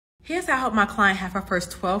Here's how I help my client have her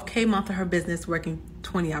first 12K month of her business working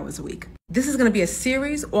 20 hours a week. This is going to be a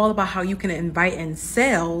series all about how you can invite in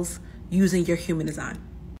sales using your human design.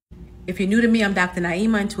 If you're new to me, I'm Dr.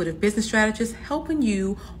 Naima, intuitive business strategist, helping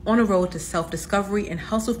you on a road to self-discovery and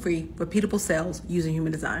hustle-free, repeatable sales using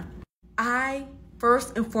human design. I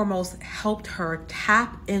first and foremost helped her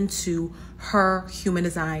tap into her human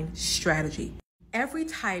design strategy. Every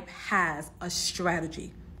type has a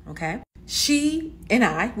strategy, okay? She and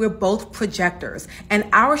I, we're both projectors, and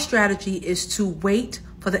our strategy is to wait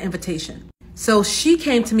for the invitation. So she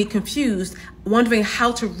came to me confused, wondering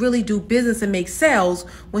how to really do business and make sales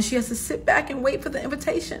when she has to sit back and wait for the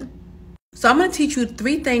invitation. So I'm going to teach you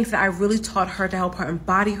 3 things that I really taught her to help her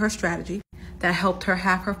embody her strategy that helped her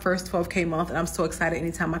have her first 12K month. And I'm so excited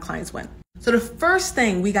anytime my clients win. So the first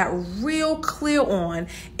thing we got real clear on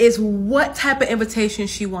is what type of invitation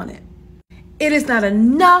she wanted. It is not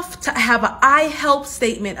enough to have an I help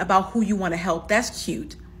statement about who you want to help. That's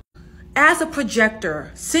cute. As a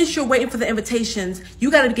projector, since you're waiting for the invitations,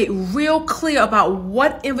 you got to get real clear about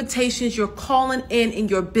what invitations you're calling in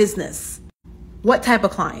your business. What type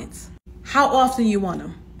of clients? How often you want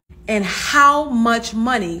them? And how much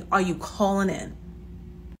money are you calling in?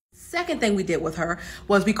 Second thing we did with her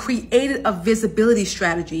was we created a visibility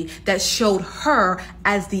strategy that showed her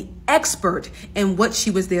as the expert in what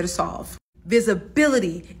she was there to solve.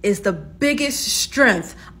 Visibility is the biggest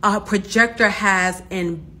strength a projector has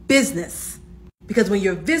in business, because when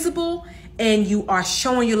you're visible and you are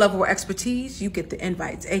showing your level of expertise, you get the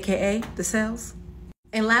invites, aka the sales.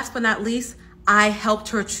 And last but not least, I helped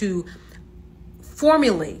her to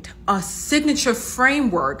formulate a signature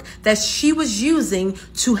framework that she was using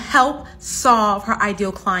to help solve her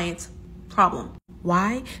ideal client's problem.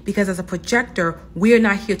 Why? Because as a projector, we are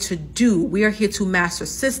not here to do. We are here to master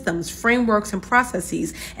systems, frameworks, and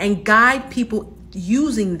processes and guide people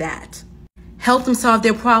using that. Help them solve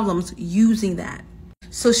their problems using that.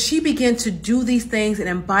 So she began to do these things and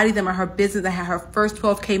embody them in her business that had her first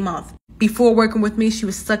 12K month. Before working with me, she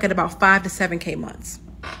was stuck at about 5 to 7K months.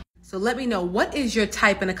 So let me know, what is your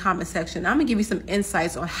type in the comment section? I'm gonna give you some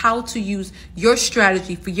insights on how to use your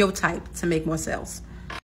strategy for your type to make more sales.